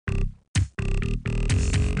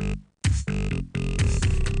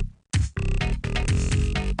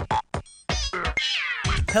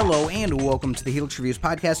Hello and welcome to the Helix Reviews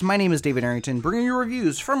podcast. My name is David Arrington, bringing you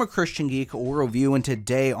reviews from a Christian Geek worldview, and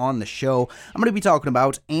today on the show, I'm going to be talking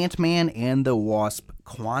about Ant-Man and the Wasp: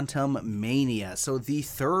 Quantumania. So the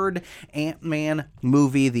third Ant-Man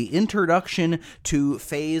movie, the introduction to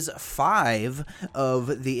Phase 5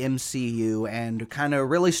 of the MCU, and kind of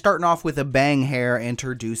really starting off with a bang here,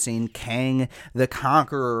 introducing Kang the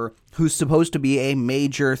Conqueror, who's supposed to be a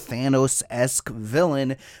major Thanos-esque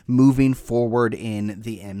villain moving forward in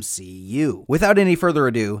the MCU. Without any further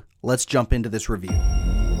ado, let's jump into this review.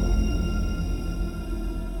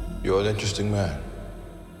 You're an interesting man,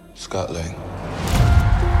 Scott Lang.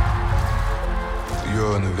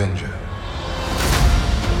 You're an Avenger.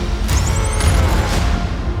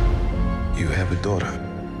 You have a daughter.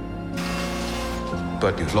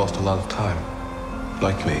 But you've lost a lot of time,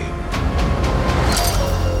 like me.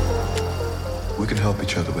 We can help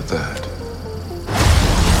each other with that.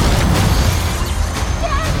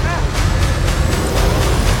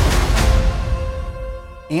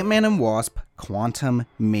 Ant-Man and Wasp: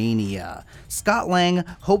 Quantumania. Scott Lang,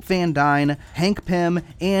 Hope Van Dyne, Hank Pym,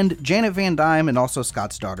 and Janet Van Dyne, and also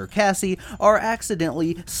Scott's daughter Cassie, are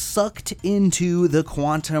accidentally sucked into the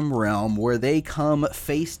quantum realm, where they come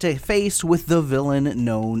face to face with the villain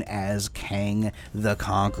known as Kang the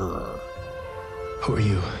Conqueror. Who are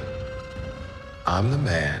you? I'm the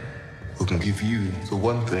man who can give you the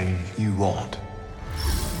one thing you want.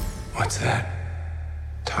 What's that?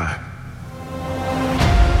 Time.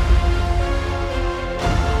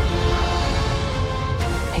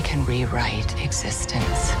 It can rewrite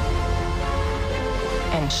existence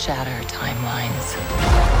and shatter timelines.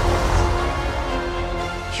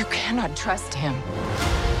 You cannot trust him.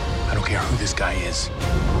 I don't care who this guy is.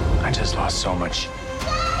 I just lost so much.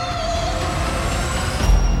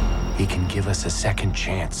 He can give us a second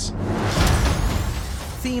chance.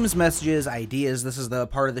 Themes, messages, ideas. This is the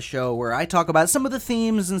part of the show where I talk about some of the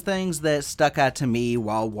themes and things that stuck out to me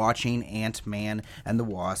while watching Ant-Man and the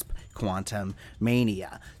Wasp: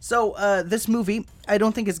 Quantumania. So, this movie, I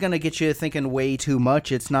don't think it's going to get you thinking way too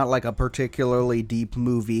much. It's not like a particularly deep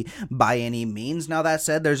movie by any means. Now, that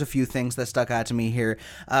said, there's a few things that stuck out to me here.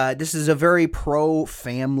 This is a very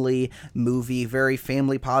pro-family movie, very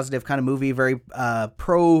family-positive kind of movie, very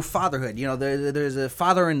pro-fatherhood. You know, there's a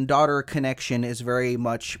father and daughter connection is very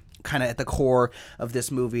much kind of at the core of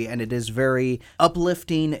this movie, and it is very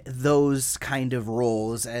uplifting those kind of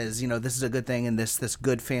roles, as, you know, this is a good thing, and this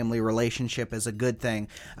good family relationship is a good thing,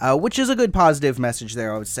 which is a good positive message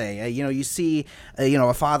there, I would say. You know, you see,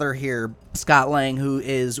 a father here, Scott Lang, who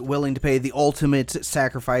is willing to pay the ultimate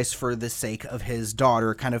sacrifice for the sake of his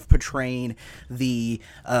daughter, kind of portraying the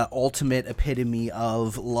ultimate epitome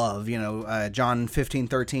of love. You know, John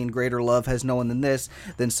 15:13, greater love has no one than this,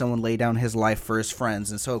 than someone lay down his life for his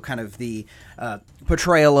friends. And so kind of the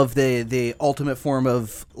portrayal of the ultimate form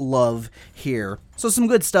of love here. So some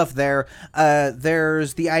good stuff there.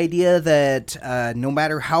 There's the idea that no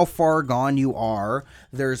matter how far gone you are,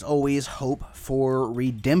 there's always hope for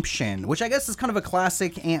redemption, which I guess is kind of a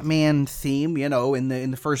classic Ant-Man theme. You know, in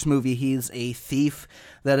the first movie, he's a thief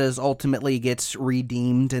that ultimately gets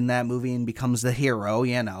redeemed in that movie and becomes the hero,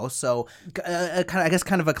 you know. So I guess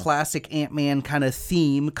kind of a classic Ant-Man kind of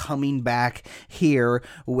theme coming back here,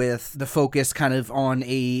 with the focus kind of on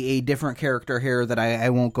a different character here that I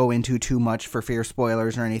won't go into too much for fear of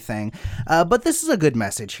spoilers or anything. But this is a good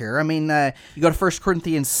message here. I mean, you go to 1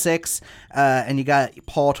 Corinthians 6, and you got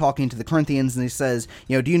Paul talking to the Corinthians, and he says,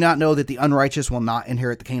 you know, do you not know that the unrighteous will not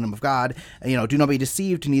inherit the kingdom of God? You know, do not be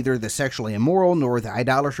deceived, neither the sexually immoral, nor the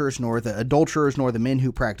idolaters, nor the adulterers, nor the men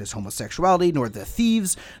who practice homosexuality, nor the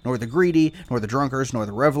thieves, nor the greedy, nor the drunkards, nor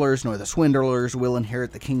the revelers, nor the swindlers will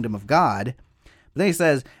inherit the kingdom of God. But then he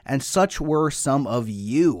says, and such were some of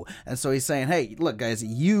you. And so he's saying, hey, look, guys,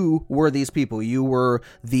 you were these people. You were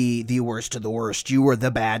the worst of the worst. You were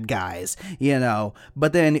the bad guys, you know.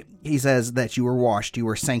 But then he says that you were washed, you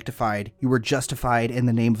were sanctified, you were justified in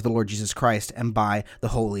the name of the Lord Jesus Christ and by the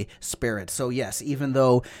Holy Spirit. So yes, even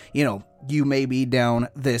though, you know, you may be down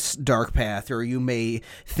this dark path, or you may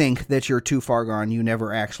think that you're too far gone, you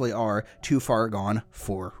never actually are too far gone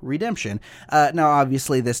for redemption. Now,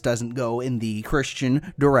 obviously, this doesn't go in the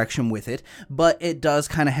Christian direction with it, but it does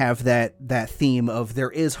kind of have that theme of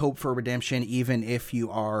there is hope for redemption, even if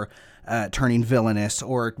you are turning villainous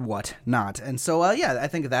or whatnot. And so, I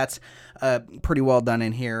think that's pretty well done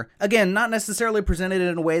in here. Again, not necessarily presented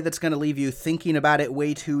in a way that's going to leave you thinking about it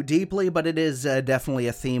way too deeply, but it is definitely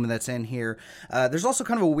a theme that's in here. There's also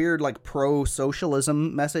kind of a weird, like,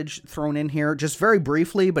 pro-socialism message thrown in here, just very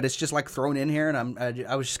briefly, but it's just, like, thrown in here, and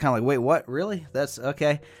I was just kind of like, wait, what? Really? That's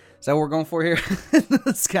okay. Is that what we're going for here?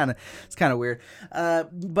 It's kind of weird.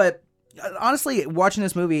 But honestly, watching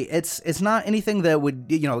this movie, it's not anything that would,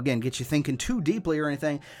 again, get you thinking too deeply or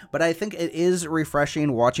anything, but I think it is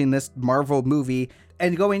refreshing watching this Marvel movie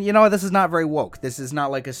and going, this is not very woke. This is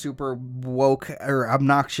not like a super woke or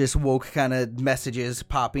obnoxious woke kind of messages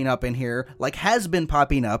popping up in here, like has been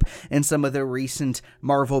popping up in some of the recent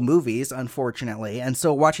Marvel movies, unfortunately. And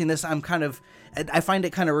so watching this, I find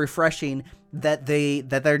it kind of refreshing that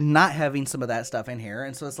they're not having some of that stuff in here.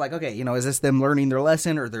 And so it's like, okay, is this them learning their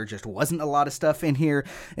lesson, or there just wasn't a lot of stuff in here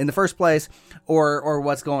in the first place, or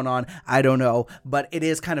what's going on? I don't know, but it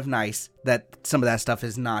is kind of nice that some of that stuff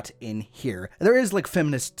is not in here. There is like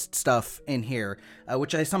feminist stuff in here,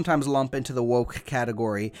 which I sometimes lump into the woke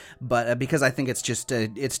category, but because I think it's just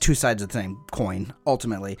it's two sides of the same coin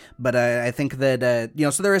ultimately. But I think that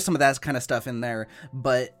so there is some of that kind of stuff in there,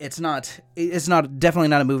 but it's definitely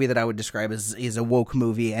not a movie that I would describe as a woke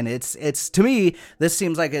movie. And it's to me, this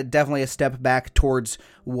seems like definitely a step back towards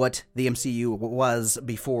what the MCU was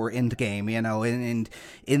before Endgame, and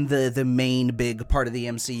in the main big part of the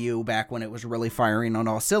MCU back when it was really firing on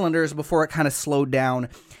all cylinders before it kind of slowed down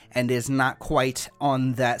and is not quite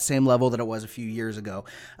on that same level that it was a few years ago.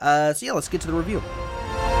 So yeah, let's get to the review.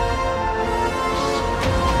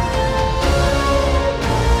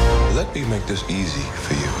 Let me make this easy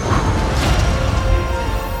for you.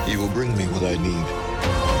 You will bring me what I need,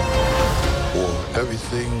 or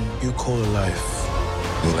everything you call a life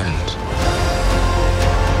will end.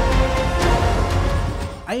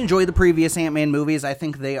 I enjoy the previous Ant-Man movies. I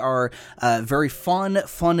think they are very fun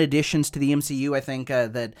additions to the MCU. I think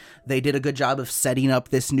that they did a good job of setting up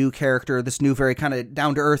this new character, this new very kind of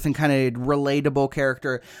down-to-earth and kind of relatable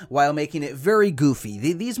character, while making it very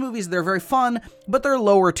goofy. These movies, they're very fun, but they're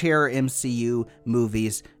lower-tier MCU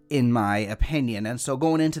movies, in my opinion. And so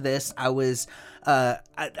going into this, I was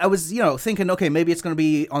thinking, okay, maybe it's going to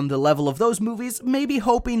be on the level of those movies, maybe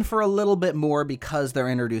hoping for a little bit more because they're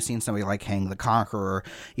introducing somebody like Kang the Conqueror,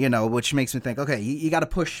 which makes me think, okay, you got to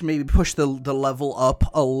push the level up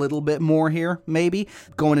a little bit more here, maybe.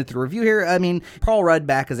 Going into the review here, I mean, Paul Rudd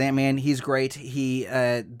back as Ant-Man, he's great.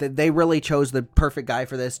 They really chose the perfect guy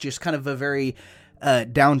for this, just kind of a very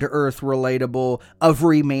down-to-earth, relatable,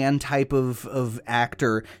 everyman type of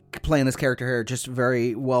actor playing this character here. Just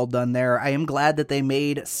very well done there. I am glad that they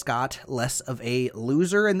made Scott less of a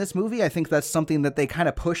loser in this movie. I think that's something that they kind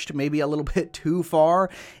of pushed maybe a little bit too far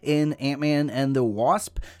in Ant-Man and the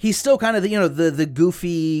Wasp. He's still kind of the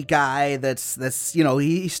goofy guy that's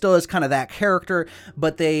he still is kind of that character,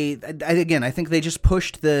 but I think they just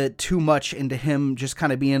pushed too much into him just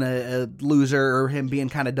kind of being a loser, or him being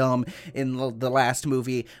kind of dumb in the last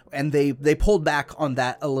movie, and they pulled back on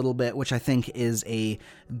that a little bit, which I think is a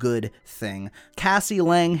good thing. Cassie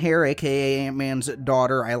Lang here, aka Ant-Man's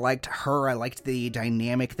daughter, I liked her. I liked the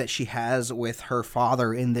dynamic that she has with her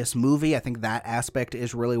father in this movie. I think that aspect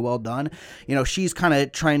is really well done. She's kind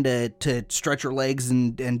of trying to stretch her legs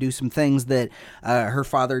and do some things that her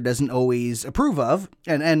father doesn't always approve of,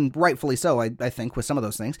 and rightfully so, I think, with some of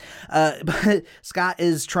those things. But Scott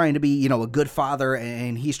is trying to be, a good father,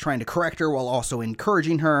 and he's trying to correct her while also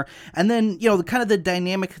encouraging her. And then, kind of the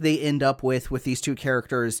dynamic they end up with these two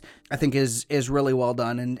characters, I think is really well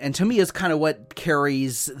done, and to me is kind of what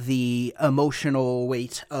carries the emotional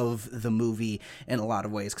weight of the movie in a lot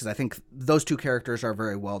of ways, because I think those two characters are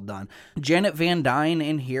very well done. Janet Van Dyne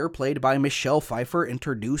in here, played by Michelle Pfeiffer,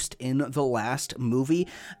 introduced in the last movie.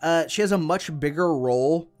 She has a much bigger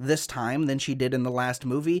role this time than she did in the last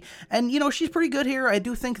movie, and she's pretty good here. I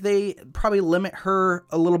do think they probably limit her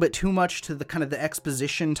a little bit too much to the kind of the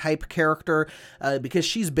exposition type character, because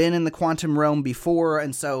she's been in the quantum realm before,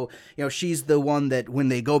 and so she's the one that when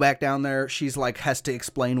they go back down there, she's like has to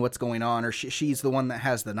explain what's going on, or she's the one that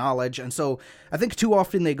has the knowledge. And so I think too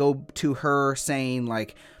often they go to her saying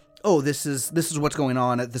like, oh, this is what's going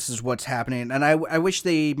on, this is what's happening, and I wish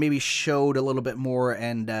they maybe showed a little bit more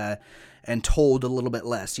and told a little bit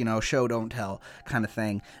less, show don't tell kind of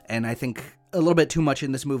thing. And I think a little bit too much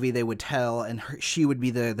in this movie they would tell, and she would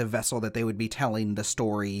be the vessel that they would be telling the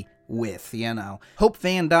story with, Hope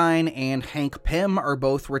Van Dyne and Hank Pym are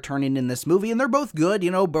both returning in this movie, and they're both good,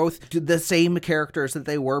 both the same characters that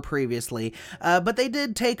they were previously, but they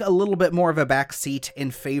did take a little bit more of a back seat in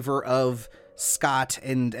favor of Scott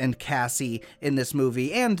and Cassie in this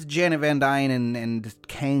movie, and Janet Van Dyne and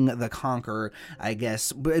Kang the Conqueror, I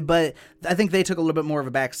guess. But I think they took a little bit more of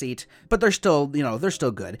a backseat, but they're still, they're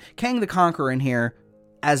still good. Kang the Conqueror in here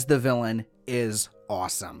as the villain is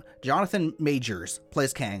awesome. Jonathan Majors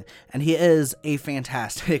plays Kang, and he is a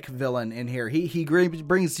fantastic villain in here. He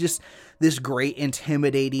brings just this great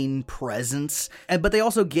intimidating presence, but they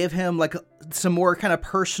also give him like some more kind of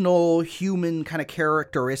personal human kind of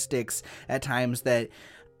characteristics at times that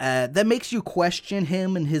makes you question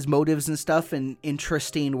him and his motives and stuff in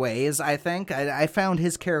interesting ways, I think. I found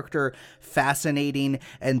his character fascinating,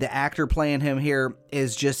 and the actor playing him here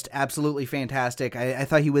is just absolutely fantastic. I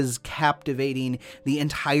thought he was captivating the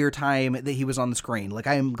entire time that he was on the screen. Like,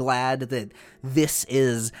 I am glad that this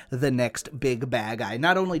is the next big bad guy.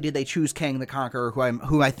 Not only did they choose Kang the Conqueror,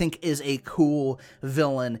 who I think is a cool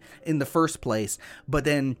villain in the first place, but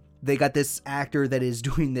then they got this actor that is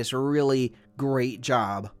doing this really great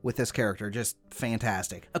job with this character. Just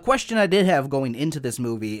fantastic. A question I did have going into this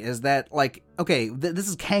movie is that, like, okay, this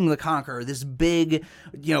is Kang the Conqueror, this big,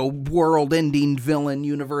 world-ending villain,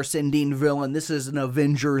 universe-ending villain. This is an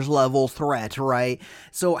Avengers-level threat, right?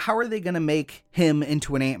 So how are they going to make him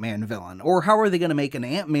into an Ant-Man villain? Or how are they going to make an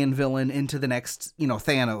Ant-Man villain into the next,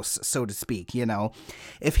 Thanos, so to speak,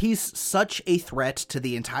 If he's such a threat to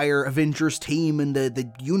the entire Avengers team and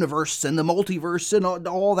the universe and the multiverse and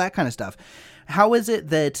all that kind of stuff, how is it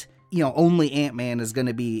that only Ant-Man is going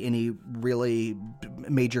to be any really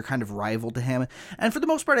major kind of rival to him? And for the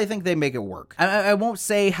most part, I think they make it work. I won't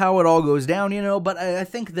say how it all goes down, but I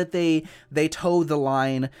think that they toe the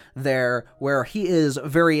line there where he is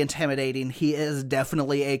very intimidating. He is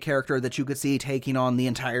definitely a character that you could see taking on the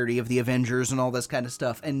entirety of the Avengers and all this kind of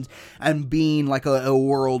stuff, and being like a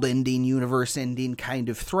world-ending, universe-ending kind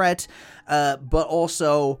of threat. But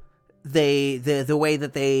also, the way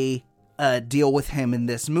that they deal with him in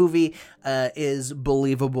this movie is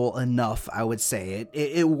believable enough, I would say.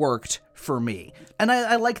 It worked for me. And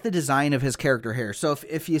I like the design of his character here. So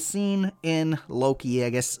if you've seen in Loki,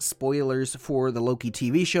 I guess spoilers for the Loki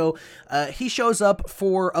TV show, he shows up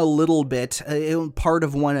for a little bit, part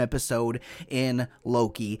of one episode in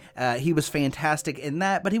Loki. He was fantastic in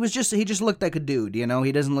that, but he just looked like a dude,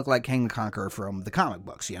 He doesn't look like Kang the Conqueror from the comic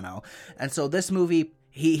books, And so this movie,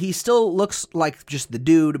 He still looks like just the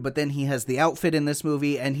dude, but then he has the outfit in this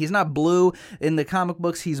movie, and he's not blue. In the comic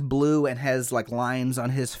books, he's blue and has like lines on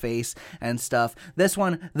his face and stuff. This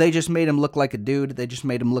one, they just made him look like a dude. They just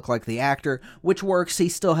made him look like the actor, which works. He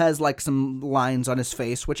still has like some lines on his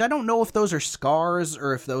face, which I don't know if those are scars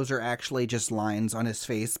or if those are actually just lines on his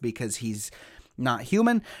face because he's not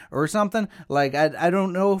human or something. Like, I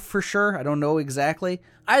don't know for sure. I don't know exactly.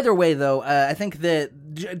 Either way, though, I think that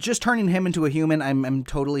just turning him into a human, I'm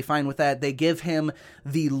totally fine with that. They give him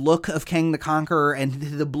the look of Kang the Conqueror, and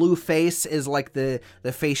the blue face is like the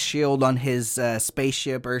face shield on his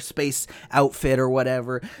spaceship or space outfit or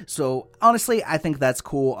whatever. So, honestly, I think that's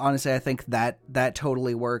cool. Honestly, I think that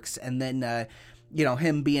totally works. And then,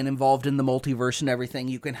 him being involved in the multiverse and everything,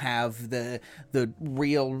 you can have the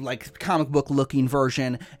real, like, comic book looking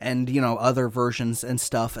version and, other versions and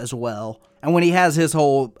stuff as well. And when he has his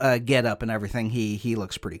whole get up and everything, he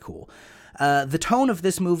looks pretty cool. The tone of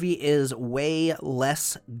this movie is way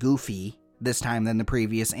less goofy this time than the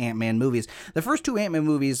previous Ant-Man movies. The first two Ant-Man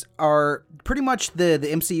movies are pretty much the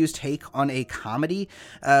MCU's take on a comedy,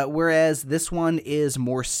 whereas this one is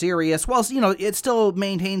more serious. Well, it still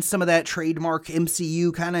maintains some of that trademark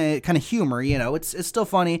MCU kind of humor, it's still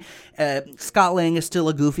funny. Scott Lang is still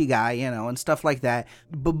a goofy guy, and stuff like that.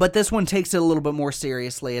 But this one takes it a little bit more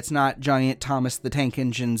seriously. It's not giant Thomas the Tank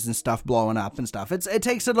Engines and stuff blowing up and stuff. It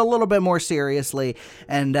takes it a little bit more seriously,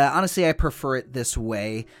 and honestly, I prefer it this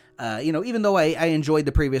way. Even though I enjoyed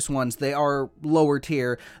the previous ones, they are lower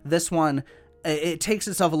tier. This one, it takes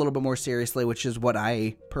itself a little bit more seriously, which is what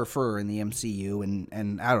I prefer in the MCU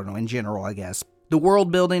and I don't know, in general, I guess. The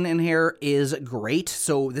world building in here is great.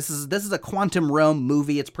 So this is a quantum realm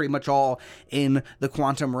movie. It's pretty much all in the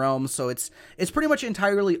quantum realm. So it's pretty much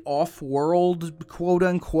entirely off-world, quote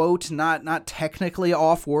unquote. Not technically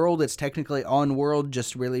off-world. It's technically on-world,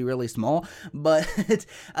 just really, really small. But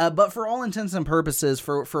for all intents and purposes,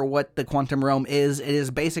 for what the quantum realm is, it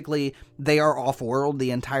is basically they are off-world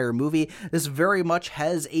the entire movie. This very much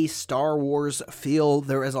has a Star Wars feel.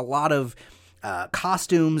 There is a lot of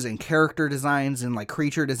costumes and character designs and like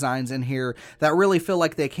creature designs in here that really feel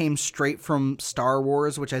like they came straight from Star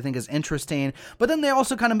Wars, which I think is interesting. But then they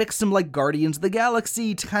also kind of mix some like Guardians of the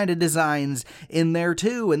Galaxy kind of designs in there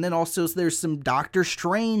too. And then also there's some Doctor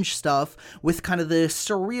Strange stuff with kind of the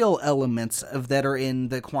surreal elements of that are in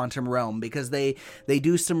the quantum realm, because they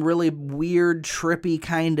do some really weird, trippy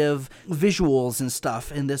kind of visuals and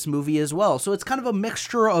stuff in this movie as well. So it's kind of a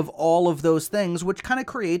mixture of all of those things, which kind of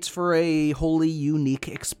creates for a whole wholly unique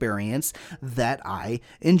experience that I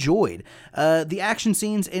enjoyed. The action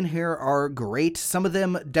scenes in here are great. Some of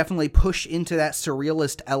them definitely push into that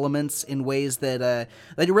surrealist elements in ways that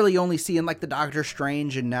you really only see in like the Doctor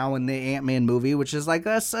Strange and now in the Ant-Man movie, which is like,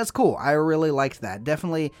 that's cool. I really liked that.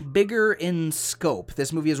 Definitely bigger in scope.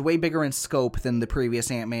 This movie is way bigger in scope than the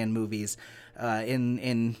previous Ant-Man movies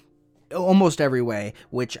in almost every way,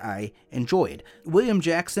 which I enjoyed. William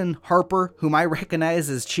Jackson Harper, whom I recognize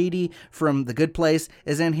as Chidi from The Good Place,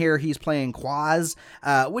 is in here. He's playing Quaz,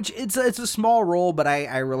 which it's a small role, but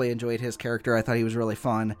I really enjoyed his character. I thought he was really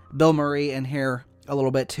fun. Bill Murray in here a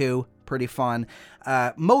little bit too. Pretty fun.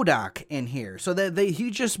 MODOK in here. So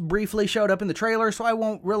he just briefly showed up in the trailer, so I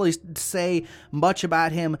won't really say much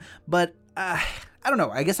about him, but I don't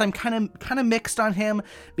know. I guess I'm kind of mixed on him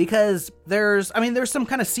because there's some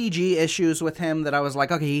kind of CG issues with him that I was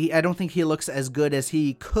like, okay, I don't think he looks as good as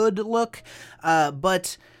he could look,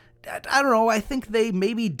 but I don't know, I think they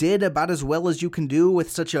maybe did about as well as you can do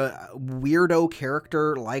with such a weirdo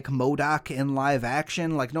character like MODOK in live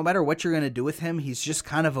action. Like, no matter what you're going to do with him, he's just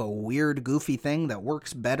kind of a weird, goofy thing that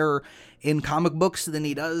works better in comic books than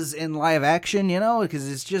he does in live action, you know, because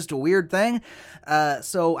it's just a weird thing.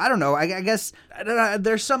 So, I don't know, I guess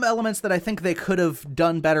there's some elements that I think they could have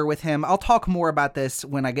done better with him. I'll talk more about this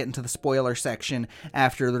when I get into the spoiler section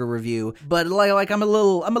after the review, but like I'm a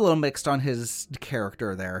little mixed on his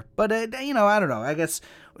character there. But, you know, I don't know. I guess,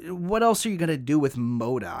 what else are you going to do with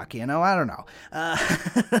MODOK? You know, I don't know. I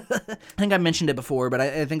think I mentioned it before, but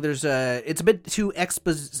I think it's a bit too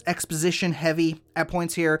exposition heavy at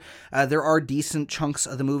points here. There are decent chunks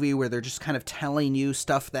of the movie where they're just kind of telling you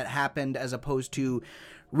stuff that happened as opposed to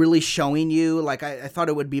really showing you. Like, I thought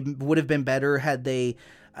it would have been better had they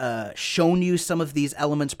shown you some of these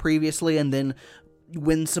elements previously, and then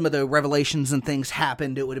when some of the revelations and things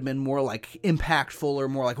happened, it would have been more like impactful or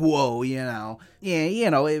more like, whoa, you know. Yeah, you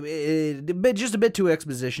know, it just a bit too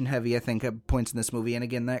exposition heavy, I think, at points in this movie. And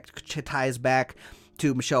again, that ties back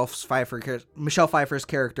to Michelle Pfeiffer's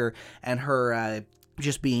character and her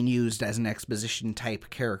just being used as an exposition type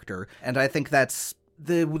character. And I think that's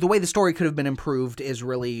the way the story could have been improved is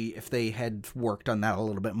really if they had worked on that a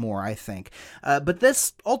little bit more, I think. But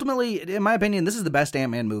this, ultimately, in my opinion, this is the best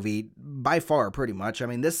Ant-Man movie by far, pretty much. I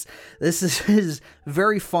mean, this is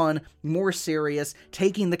very fun, more serious,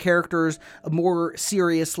 taking the characters more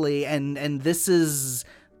seriously, and this is,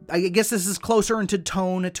 I guess this is closer into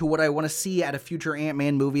tone to what I want to see out of future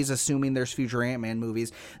Ant-Man movies, assuming there's future Ant-Man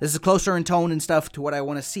movies. This is closer in tone and stuff to what I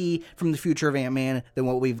want to see from the future of Ant-Man than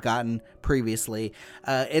what we've gotten previously.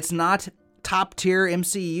 It's not top tier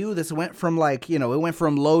MCU. This went from it went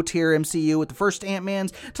from low tier MCU with the first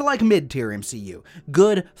Ant-Mans to like mid tier MCU.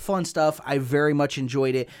 Good, fun stuff. I very much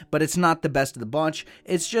enjoyed it, but it's not the best of the bunch.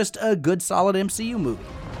 It's just a good, solid MCU movie.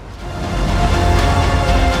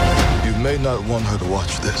 You may not want her to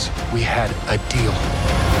watch this. We had a deal.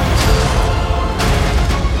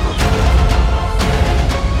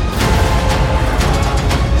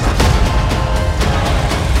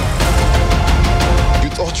 You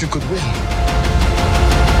thought you could win.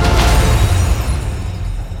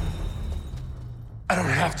 I don't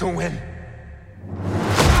have to win.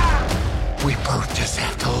 We both just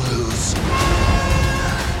have to lose.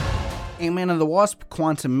 Ant-Man and the Wasp: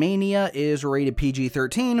 Quantumania is rated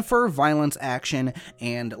PG-13 for violence, action,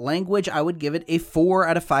 and language. I would give it a 4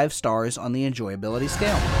 out of 5 stars on the enjoyability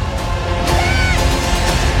scale.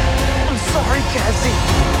 I'm sorry,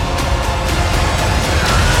 Cassie.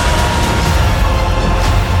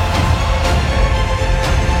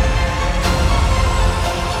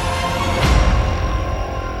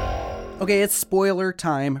 Okay, it's spoiler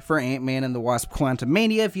time for Ant-Man and the Wasp: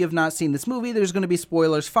 Quantumania. If you have not seen this movie, there's going to be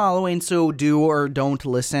spoilers following, so do or don't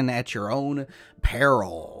listen at your own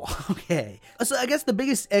peril. Okay. So I guess the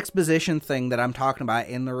biggest exposition thing that I'm talking about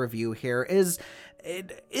in the review here is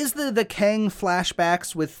the Kang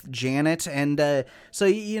flashbacks with Janet. And so,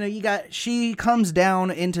 you know, she comes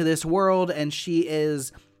down into this world and she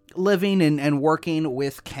is living and working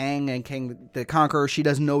with Kang and Kang the Conqueror. She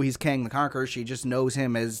doesn't know he's Kang the Conqueror. She just knows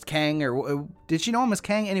him as Kang, or did she know him as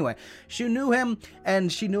Kang? Anyway, she knew him,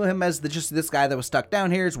 and she knew him as just this guy that was stuck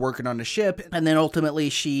down here, is working on a ship, and then ultimately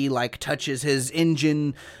she touches his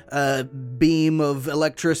engine beam of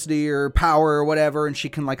electricity or power or whatever, and she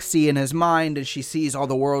can see in his mind, and she sees all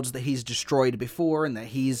the worlds that he's destroyed before and that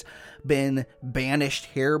he's been banished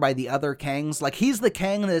here by the other Kangs. Like, he's the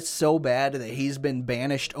Kang that's so bad that he's been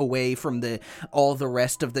banished away from all the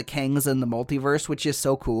rest of the Kangs in the multiverse, which is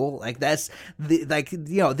so cool. Like, that's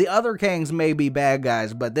the other Kangs may be bad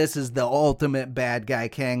guys, but this is the ultimate bad guy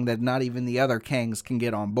Kang that not even the other Kangs can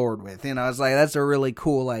get on board with. It's like, that's a really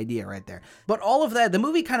cool idea right there. But all of that, the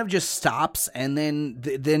movie kind of just stops, and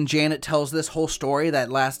then Janet tells this whole story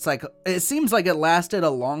that lasts, like, it seems like it lasted a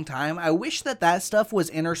long time. I wish that stuff was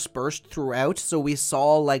interspersed throughout, so we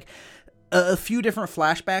saw, like, a few different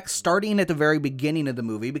flashbacks starting at the very beginning of the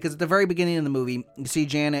movie, because at the very beginning of the movie, you see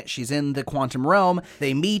Janet, she's in the quantum realm,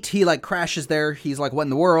 they meet, he, like, crashes there, he's like, what in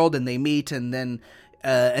the world, and they meet, and then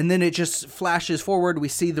it just flashes forward. We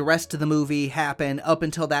see the rest of the movie happen up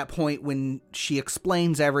until that point when she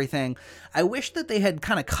explains everything. I wish that they had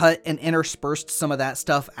kind of cut and interspersed some of that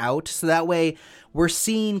stuff out, so that way we're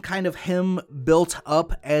seeing kind of him built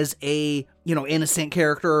up as a, innocent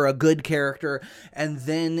character or a good character, and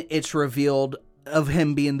then it's revealed of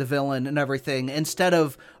him being the villain and everything, instead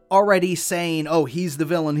of already saying, oh, he's the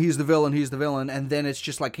villain, and then it's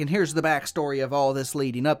just like, and here's the backstory of all this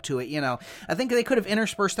leading up to it, I think they could have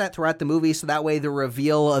interspersed that throughout the movie, so that way the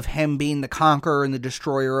reveal of him being the conqueror and the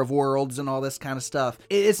destroyer of worlds and all this kind of stuff,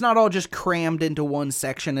 it's not all just crammed into one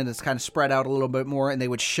section, and it's kind of spread out a little bit more, and they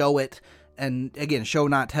would show it, and again, show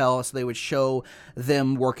not tell, so they would show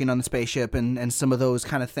them working on the spaceship and some of those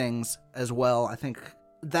kind of things as well. I think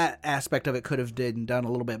that aspect of it could have done a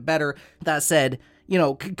little bit better. That said,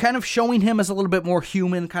 kind of showing him as a little bit more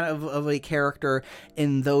human kind of a character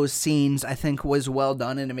in those scenes, I think was well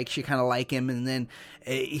done, and it makes you kind of like him, and then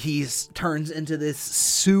he turns into this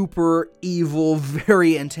super evil,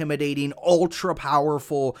 very intimidating, ultra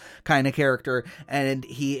powerful kind of character, and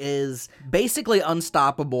he is basically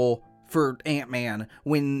unstoppable for Ant-Man,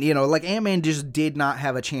 when, like, Ant-Man just did not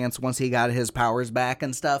have a chance once he got his powers back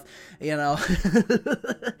and stuff,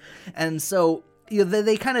 and so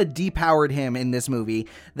they kind of depowered him in this movie.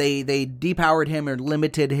 They depowered him or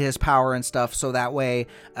limited his power and stuff, so that way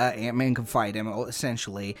Ant-Man could fight him,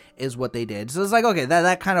 essentially, is what they did. So it's like, okay,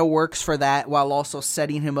 that kind of works for that, while also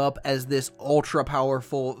setting him up as this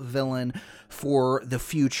ultra-powerful villain for the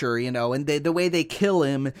future, and the way they kill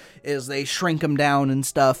him is they shrink him down and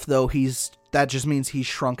stuff, though that just means he's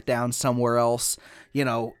shrunk down somewhere else,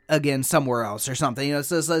 again, somewhere else or something,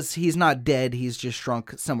 so he's not dead, he's just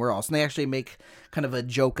shrunk somewhere else, and they actually make kind of a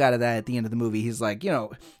joke out of that at the end of the movie. He's like,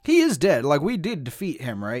 he is dead, like, we did defeat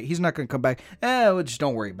him, right? He's not gonna come back, well, just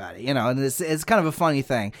don't worry about it, and it's kind of a funny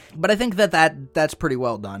thing, but I think that's pretty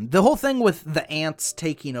well done. The whole thing with the ants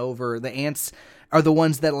taking over, the ants are the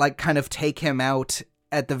ones that, like, kind of take him out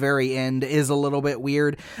at the very end, is a little bit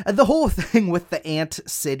weird. The whole thing with the ant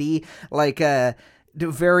city, like,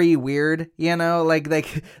 very weird, like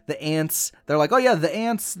the ants, they're like, oh yeah, the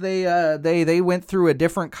ants, they went through a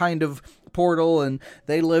different kind of portal and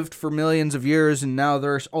they lived for millions of years and now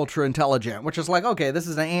they're ultra intelligent, which is like, okay, this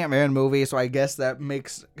is an Ant-Man movie, so I guess that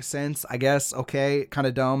makes sense, I guess, okay, kind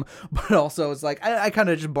of dumb, but also it's like, I kind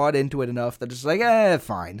of just bought into it enough that it's like,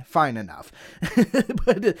 fine enough,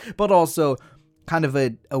 but also kind of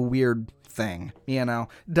a weird thing,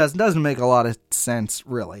 doesn't make a lot of sense,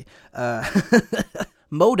 really.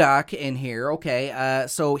 MODOK in here, okay,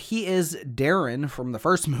 so he is Darren from the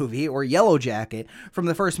first movie, or Yellow Jacket from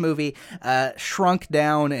the first movie, shrunk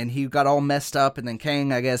down and he got all messed up, and then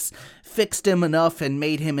Kang, I guess, fixed him enough and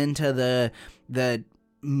made him into the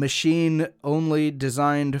machine only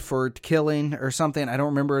designed for killing or something. I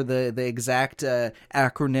don't remember the exact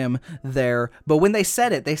acronym there, but when they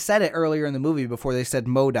said it earlier in the movie before they said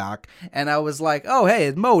MODOK, and I was like, oh hey,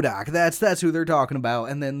 it's MODOK, that's who they're talking about,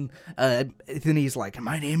 and then he's like,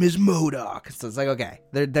 my name is MODOK, so it's like, okay,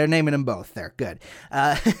 they're naming them both there, good.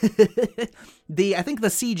 I think the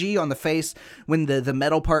CG on the face, when the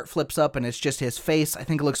metal part flips up and it's just his face, I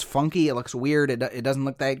think it looks funky, it looks weird, it doesn't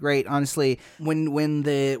look that great, honestly.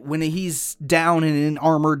 When he's down and in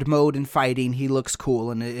armored mode and fighting, he looks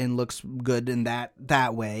cool and looks good in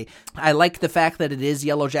that way. I like the fact that it is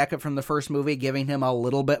Yellow Jacket from the first movie, giving him a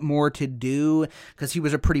little bit more to do, because he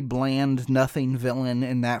was a pretty bland, nothing villain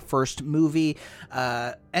in that first movie,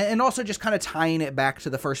 and also just kind of tying it back to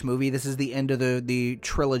the first movie. This is the end of the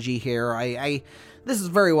trilogy here. I story. This is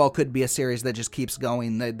very well could be a series that just keeps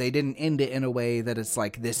going. They didn't end it in a way that it's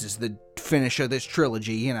like, this is the finish of this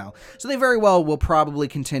trilogy, you know. So they very well will probably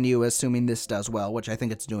continue, assuming this does well, which I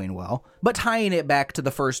think it's doing well. But tying it back to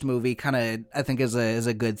the first movie kind of, I think, is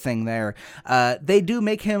a good thing there. They do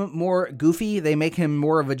make him more goofy. They make him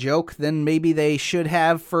more of a joke than maybe they should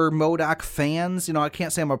have for MODOK fans. You know, I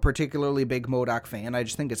can't say I'm a particularly big MODOK fan. I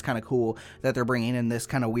just think it's kind of cool that they're bringing in this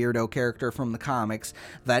kind of weirdo character from the comics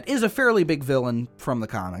that is a fairly big villain from the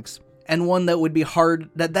comics, and one that would be hard,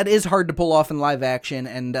 that is hard to pull off in live action.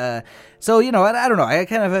 And so, you know, I don't know, I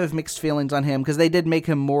kind of have mixed feelings on him, because they did make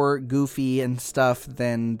him more goofy and stuff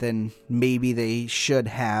than maybe they should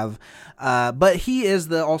have. But he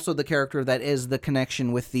is also the character that is the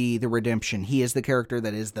connection with the redemption. He is the character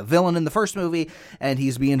that is the villain in the first movie, and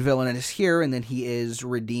he's being villainous here, and then he is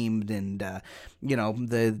redeemed. And you know,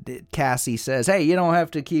 the Cassie says, hey, you don't have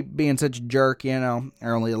to keep being such a jerk, you know,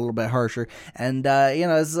 or only a little bit harsher. And you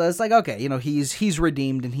know, it's like, okay, you know, he's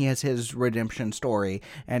redeemed, and he has his redemption story,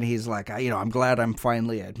 and he's like, you know, I'm glad I'm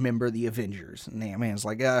finally a member of the Avengers. And Ant-Man's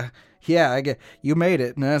like, yeah, I get, you made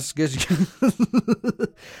it, and that's good.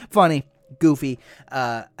 Funny, goofy.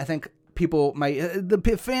 I think people might,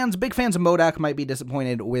 big fans of MODOK might be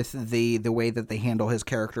disappointed with the way that they handle his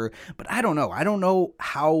character, but I don't know. I don't know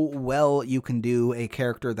how well you can do a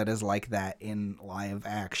character that is like that in live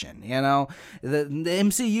action. You know, the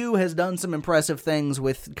MCU has done some impressive things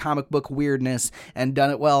with comic book weirdness and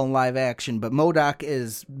done it well in live action, but MODOK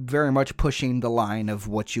is very much pushing the line of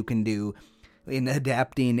what you can do in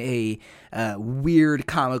adapting a weird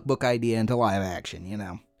comic book idea into live action, you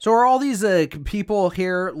know. So are all these people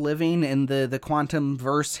here living in the quantum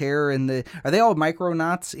verse here, are they all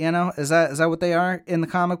Micronauts, you know? Is that what they are in the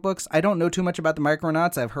comic books? I don't know too much about the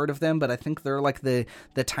Micronauts. I've heard of them, but I think they're like the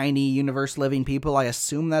tiny universe living people. I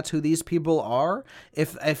assume that's who these people are.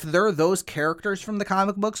 If they're those characters from the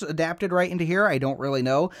comic books adapted right into here, I don't really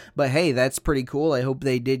know. But hey, that's pretty cool. I hope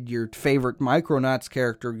they did your favorite Micronauts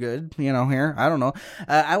character good, you know, here. I don't know.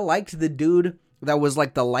 I liked the dude that was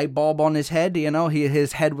like the light bulb on his head, you know,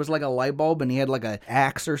 his head was like a light bulb, and he had like a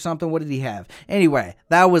axe or something. What did he have? Anyway,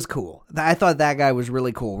 that was cool. I thought that guy was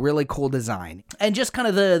really cool design. And just kind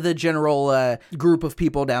of the general group of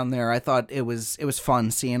people down there, I thought it was fun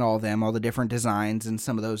seeing all of them, all the different designs, and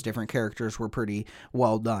some of those different characters were pretty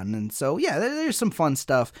well done. And so, yeah, there's some fun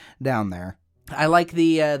stuff down there. I like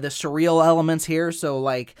the surreal elements here, so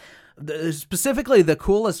like, specifically the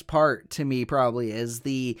coolest part to me probably is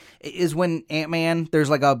when Ant-Man, there's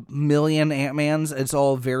like a million Ant-Mans. It's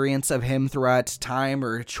all variants of him throughout time,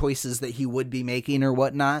 or choices that he would be making or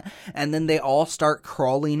whatnot, and then they all start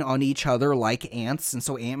crawling on each other like ants. And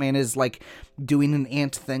so Ant-Man is like doing an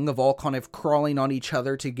ant thing of all kind of crawling on each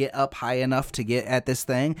other to get up high enough to get at this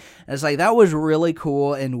thing. And it's like, that was really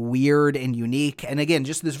cool and weird and unique, and again,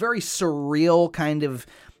 just this very surreal kind of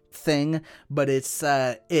thing, but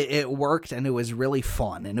it worked, and it was really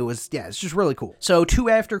fun, and it's just really cool. So 2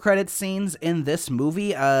 after credits scenes in this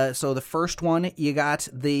movie. So the first one, you got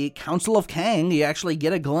the Council of Kang. You actually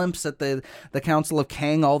get a glimpse at the Council of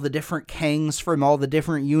Kang. All the different Kangs from all the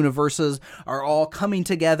different universes are all coming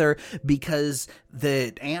together because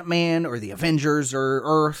the Ant-Man or the Avengers or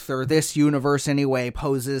Earth or this universe anyway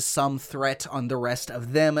poses some threat on the rest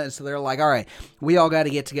of them. And so they're like, all right, we all got to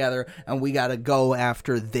get together, and we got to go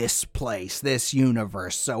after this place, this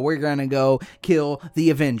universe. So we're going to go kill the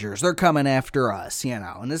Avengers. They're coming after us, you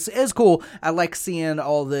know. And this is cool. I like seeing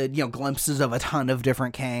all the, you know, glimpses of a ton of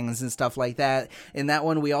different Kangs and stuff like that. In that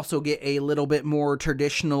one, we also get a little bit more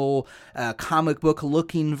traditional comic book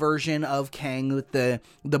looking version of Kang with the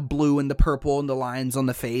blue and the purple and the lines on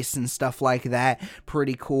the face and stuff like that.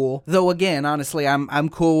 Pretty cool. Though again, honestly, I'm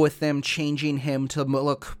cool with them changing him to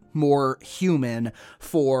look more human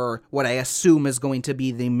for what I assume is going to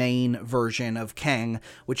be the main version of Kang,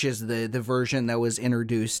 which is the version that was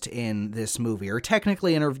introduced in this movie, or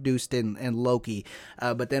technically introduced in Loki,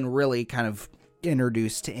 but then really kind of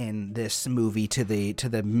introduced in this movie to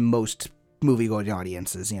the most movie-going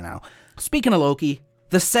audiences, you know. Speaking of Loki,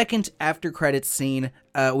 the second after credits scene,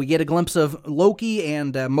 we get a glimpse of Loki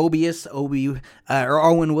and Mobius,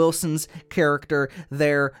 Owen Wilson's character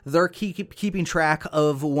there. They're keeping track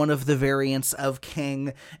of one of the variants of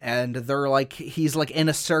Kang, and they're like, he's like in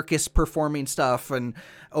a circus performing stuff, and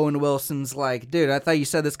Owen Wilson's like, dude, I thought you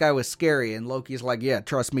said this guy was scary, and Loki's like, yeah,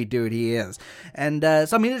 trust me, dude, he is. And so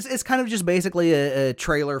I mean, it's kind of just basically a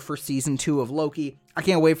trailer for season 2 of Loki. I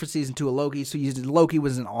can't wait for season 2 of Loki. So Loki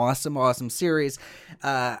was an awesome series.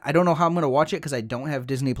 I don't know how I'm going to watch it because I don't have have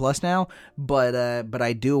Disney Plus now, but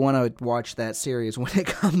I do want to watch that series when it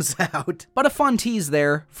comes out. But a fun tease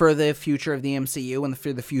there for the future of the MCU and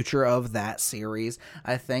for the future of that series.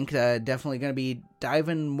 I think definitely going to be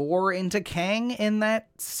diving more into Kang in that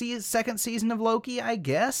second season of Loki, I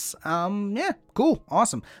guess. Yeah, cool,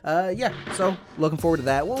 awesome. So looking forward to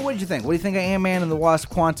that. Well, what did you think? What do you think of Ant-Man and the Wasp: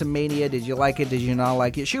 Quantumania? Did you like it? Did you not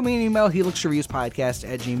like it? Shoot me an email,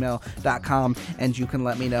 helixreviewspodcast@gmail.com, and you can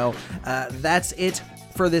let me know. That's it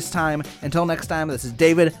for this time. Until next time, this is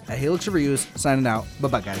David at Helix Reviews signing out.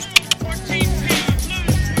 Bye-bye, guys.